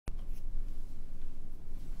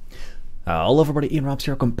Hello everybody, Ian Robson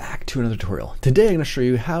here. Welcome back to another tutorial. Today I'm going to show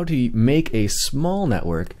you how to make a small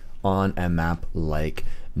network on a map like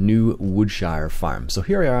New Woodshire Farm. So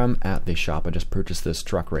here I am at the shop. I just purchased this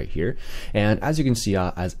truck right here, and as you can see,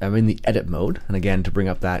 as I'm in the edit mode, and again, to bring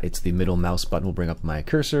up that, it's the middle mouse button will bring up my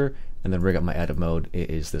cursor, and then bring up my edit mode. It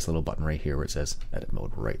is this little button right here where it says edit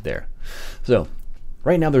mode right there. So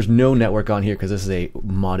right now there's no network on here because this is a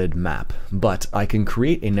modded map, but I can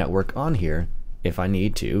create a network on here if I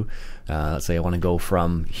need to. Let's say I want to go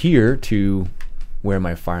from here to where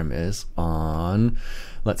my farm is on,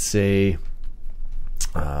 let's say,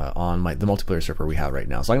 on the multiplayer server we have right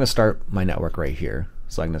now. So I'm going to start my network right here.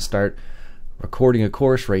 So I'm going to start recording a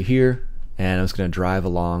course right here, and I'm just going to drive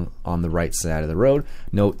along on the right side of the road.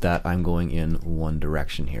 Note that I'm going in one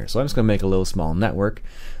direction here. So I'm just going to make a little small network.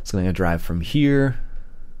 So I'm going to drive from here,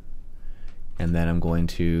 and then I'm going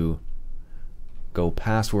to go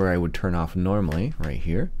past where I would turn off normally, right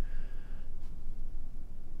here.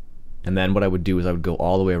 And then what I would do is I would go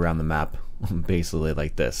all the way around the map, basically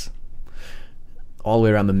like this, all the way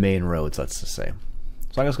around the main roads, let's just say.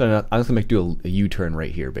 So I'm just gonna do a U-turn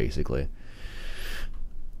right here, basically,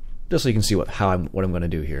 just so you can see what I'm gonna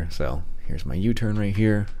do here. So here's my U-turn right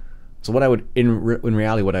here. So what I would, in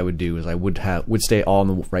reality, what I would do is I would stay all on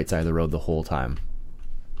the right side of the road the whole time,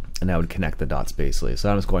 and I would connect the dots basically. So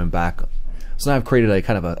I'm just going back. So now I've created a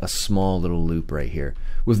kind of a small little loop right here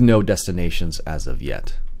with no destinations as of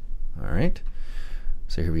yet. Alright,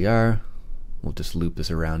 so here we are. We'll just loop this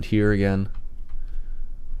around here again,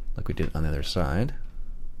 like we did on the other side.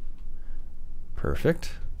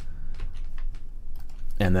 Perfect.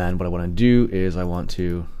 And then what I want to do is I want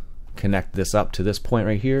to connect this up to this point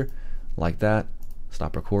right here, like that.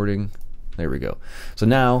 Stop recording. There we go. So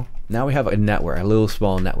now we have a network, a little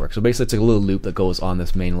small network. So basically it's a little loop that goes on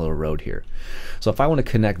this main little road here. So if I want to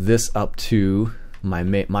connect this up to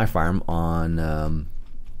my farm on the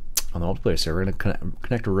multiplayer server, I'm going to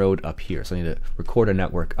connect a road up here. So I need to record a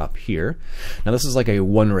network up here. Now this is like a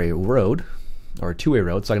one-way road, or a two-way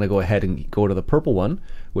road. So I'm going to go ahead and go to the purple one,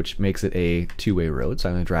 which makes it a two-way road. So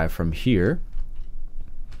I'm going to drive from here.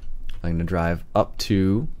 I'm going to drive up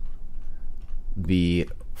to the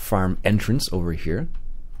farm entrance over here,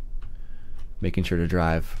 making sure to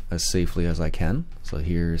drive as safely as I can. So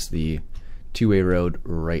here's the two-way road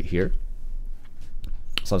right here.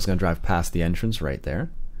 So I'm just going to drive past the entrance right there,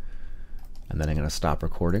 and then I'm going to stop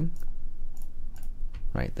recording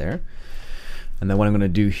right there. And then what I'm going to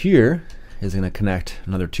do here is I'm going to connect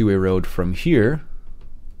another two-way road from here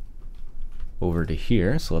over to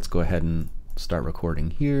here. So let's go ahead and start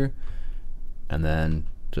recording here, and then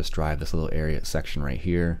just drive this little area section right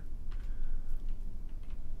here,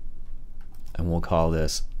 and we'll call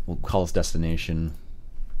this destination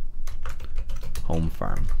home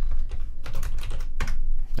farm.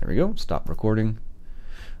 There we go. Stop recording.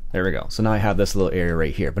 There we go. So now I have this little area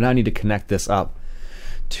right here, but now I need to connect this up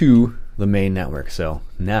to the main network. So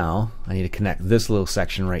now I need to connect this little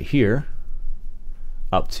section right here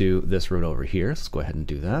up to this road over here. Let's go ahead and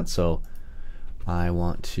do that. So I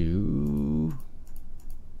want to,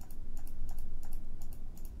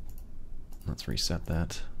 let's reset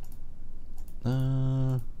that.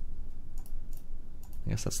 I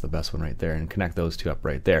guess that's the best one right there, and connect those two up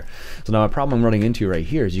right there. So now a problem I'm running into right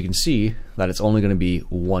here is you can see that it's only going to be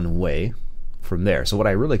one way from there. So what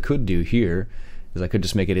I really could do here is I could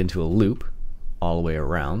just make it into a loop all the way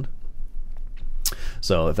around.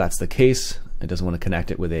 So if that's the case, it doesn't want to connect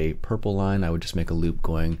it with a purple line, I would just make a loop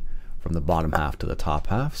going from the bottom half to the top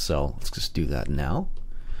half. So let's just do that now.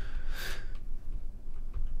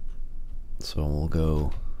 So we'll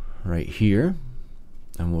go right here,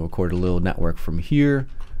 and we'll record a little network from here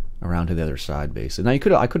around to the other side basically. Now I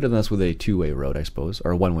could have done this with a two-way road, I suppose,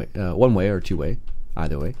 or one way or two-way,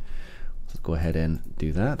 either way. Let's go ahead and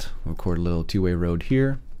do that. Record a little two-way road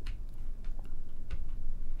here.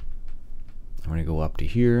 I'm going to go up to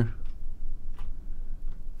here,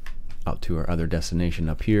 up to our other destination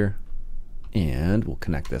up here, and we'll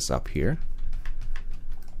connect this up here.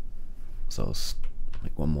 So let's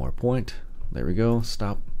make one more point. There we go.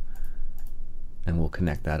 Stop. And we'll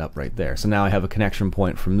connect that up right there. So now I have a connection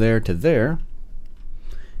point from there to there,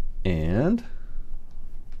 and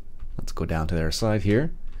let's go down to their side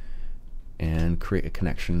here and create a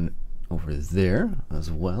connection over there as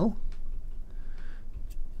well,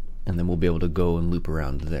 and then we'll be able to go and loop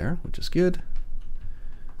around there, which is good.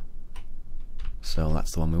 So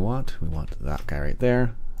that's the one we want that guy right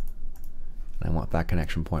there, and I want that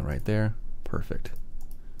connection point right there. Perfect.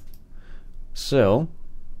 So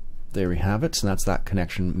there we have it. So that's that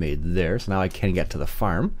connection made there. So now I can get to the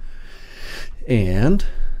farm. And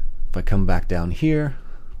if I come back down here,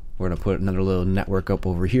 we're going to put another little network up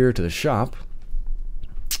over here to the shop,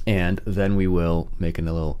 and then we will make a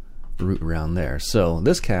little route around there. So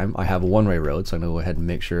this cam, I have a one-way road, so I'm going to go ahead and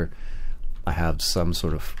make sure I have some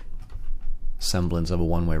sort of semblance of a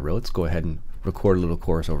one-way road. Let's go ahead and record a little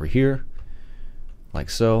course over here,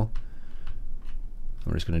 like so.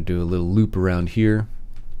 We're just going to do a little loop around here,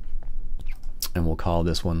 and we'll call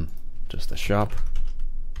this one just the shop,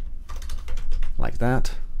 like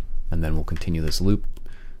that. And then we'll continue this loop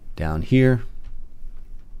down here,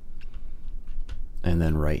 and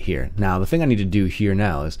then right here. Now the thing I need to do here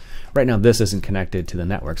now is, right now this isn't connected to the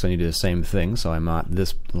network, so I need to do the same thing. So I'm at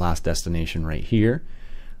this last destination right here.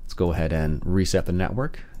 Let's go ahead and reset the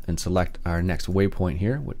network and select our next waypoint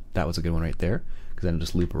here. That was a good one right there, because then it'll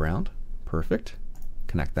just loop around. Perfect.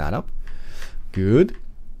 Connect that up. Good.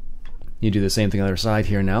 You do the same thing on the other side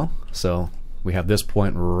here now. So we have this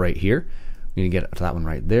point right here. We need to get to that one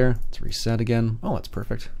right there. Let's reset again. Oh, that's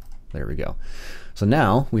perfect. There we go. So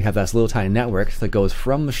now we have this little tiny network that goes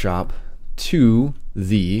from the shop to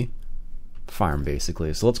the farm,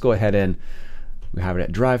 basically. So let's go ahead and we have it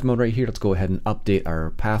at drive mode right here. Let's go ahead and update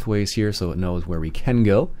our pathways here so it knows where we can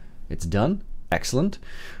go. It's done. Excellent.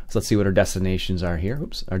 So let's see what our destinations are here.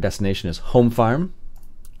 Oops. Our destination is home farm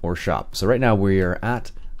or shop. So right now we are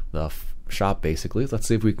at the shop, basically. Let's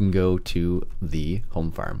see if we can go to the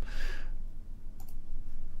home farm.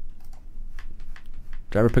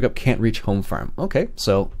 Driver pickup can't reach home farm. Okay,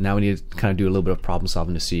 so now we need to kind of do a little bit of problem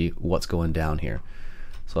solving to see what's going down here.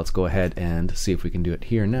 So let's go ahead and see if we can do it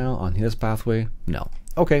here now on this pathway. No.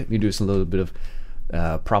 Okay, we do a little bit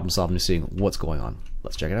of problem solving to see what's going on.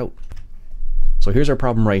 Let's check it out. So here's our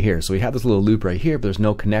problem right here. So we have this little loop right here, but there's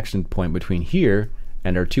no connection point between here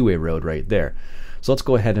and our two-way road right there. So let's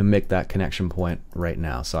go ahead and make that connection point right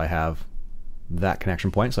now. So I have that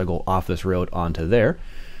connection point, so I go off this road onto there.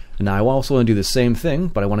 Now I also want to do the same thing,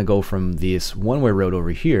 but I want to go from this one-way road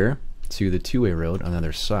over here to the two-way road on the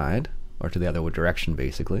other side, or to the other direction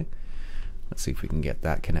basically. Let's see if we can get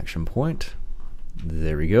that connection point.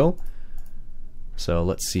 There we go. So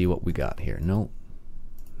let's see what we got here. No,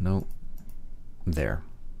 there.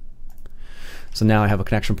 So now I have a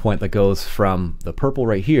connection point that goes from the purple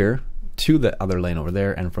right here to the other lane over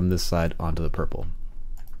there, and from this side onto the purple.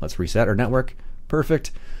 Let's reset our network.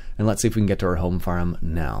 Perfect. And let's see if we can get to our home farm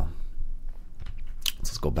now.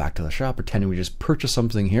 Let's go back to the shop, pretending we just purchased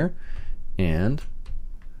something here. And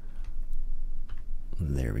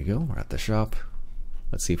there we go, we're at the shop.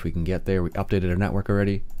 Let's see if we can get there. We updated our network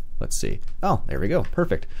already. Let's see. Oh, there we go,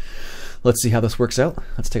 perfect. Let's see how this works out.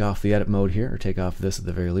 Let's take off the edit mode here, or take off this at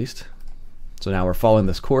the very least. So now we're following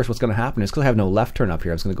this course. What's going to happen is, because I have no left turn up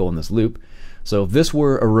here, I'm just going to go in this loop. So if this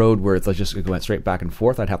were a road where it's just going straight back and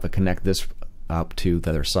forth, I'd have to connect this up to the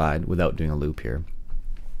other side without doing a loop here.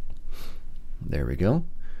 There we go.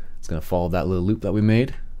 It's going to follow that little loop that we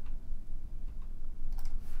made,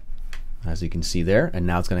 as you can see there, and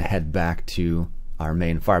now it's going to head back to our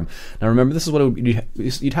main farm. Now remember, this is what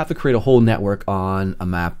you'd have to create a whole network on a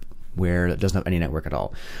map where it doesn't have any network at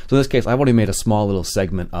all. So in this case, I've only made a small little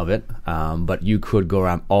segment of it, but you could go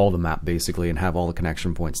around all the map basically and have all the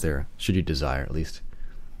connection points there, should you desire at least.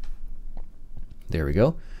 There we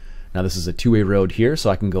go. Now this is a two-way road here, so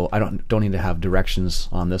I can go, I don't need to have directions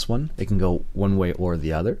on this one. It can go one way or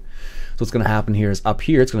the other. So what's going to happen here is, up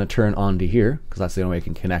here it's going to turn onto here, because that's the only way it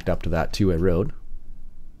can connect up to that two-way road.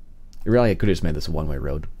 Really, I could have just made this a one-way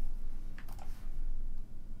road.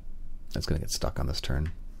 It's going to get stuck on this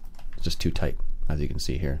turn. It's just too tight, as you can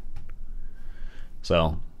see here.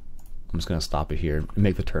 So I'm just going to stop it here and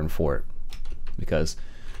make the turn for it, because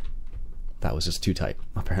that was just too tight,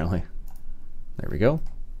 apparently. There we go.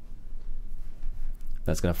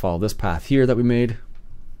 That's going to follow this path here that we made.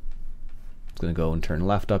 It's going to go and turn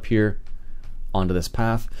left up here onto this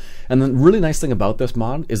path. And the really nice thing about this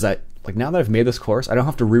mod is that, like, now that I've made this course, I don't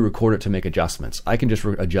have to re-record it to make adjustments. I can just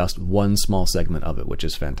adjust one small segment of it, which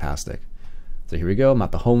is fantastic. So here we go. I'm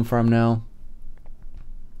at the home farm now.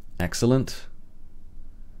 Excellent.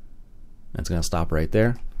 That's going to stop right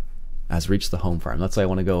there. Has reached the home farm. Let's say I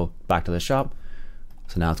want to go back to the shop.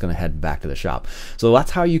 So now it's going to head back to the shop. So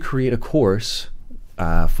that's how you create a course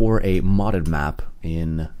for a modded map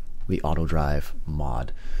in the Autodrive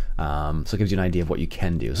mod. So it gives you an idea of what you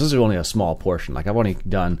can do. So this is only a small portion. Like, I've only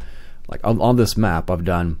done, like, on this map, I've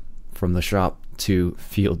done from the shop to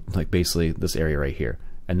field, like basically this area right here,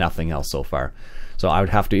 and nothing else so far. So I would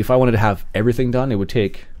have to, if I wanted to have everything done, it would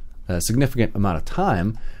take a significant amount of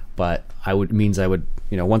time, but means I would,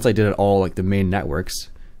 you know, once I did it all, like the main networks,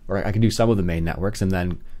 or I could do some of the main networks and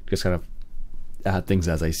then just kind of add things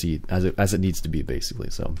as I see, as it needs to be, basically.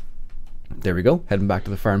 So there we go, heading back to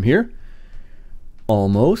the farm here.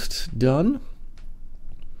 almost done.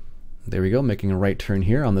 There we go, making a right turn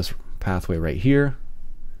here on this pathway right here.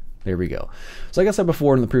 There we go. So like I said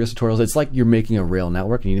before in the previous tutorials, it's like you're making a rail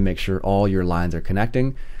network. You need to make sure all your lines are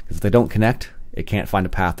connecting, because if they don't connect, it can't find a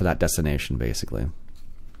path to that destination, basically.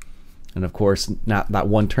 And of course, now that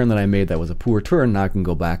one turn that I made that was a poor turn, now I can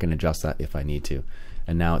go back and adjust that if I need to.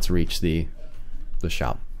 And now it's reached the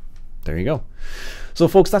shop. There you go. So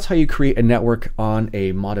folks, that's how you create a network on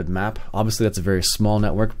a modded map. Obviously that's a very small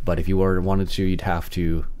network, but if you wanted to, you'd have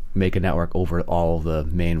to make a network over all the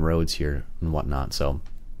main roads here and whatnot. So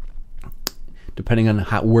depending on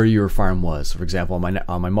where your farm was. For example, on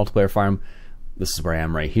my multiplayer farm, this is where I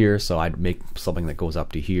am right here, so I'd make something that goes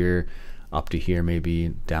up to here, maybe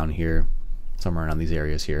down here, somewhere around these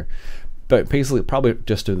areas here. But basically, probably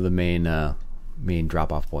just to the main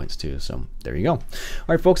drop-off points too. So there you go. All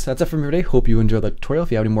right, folks, that's it from me today. Hope you enjoyed the tutorial.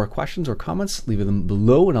 If you have any more questions or comments, leave them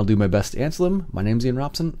below, and I'll do my best to answer them. My name's Ian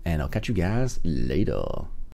Robson, and I'll catch you guys later.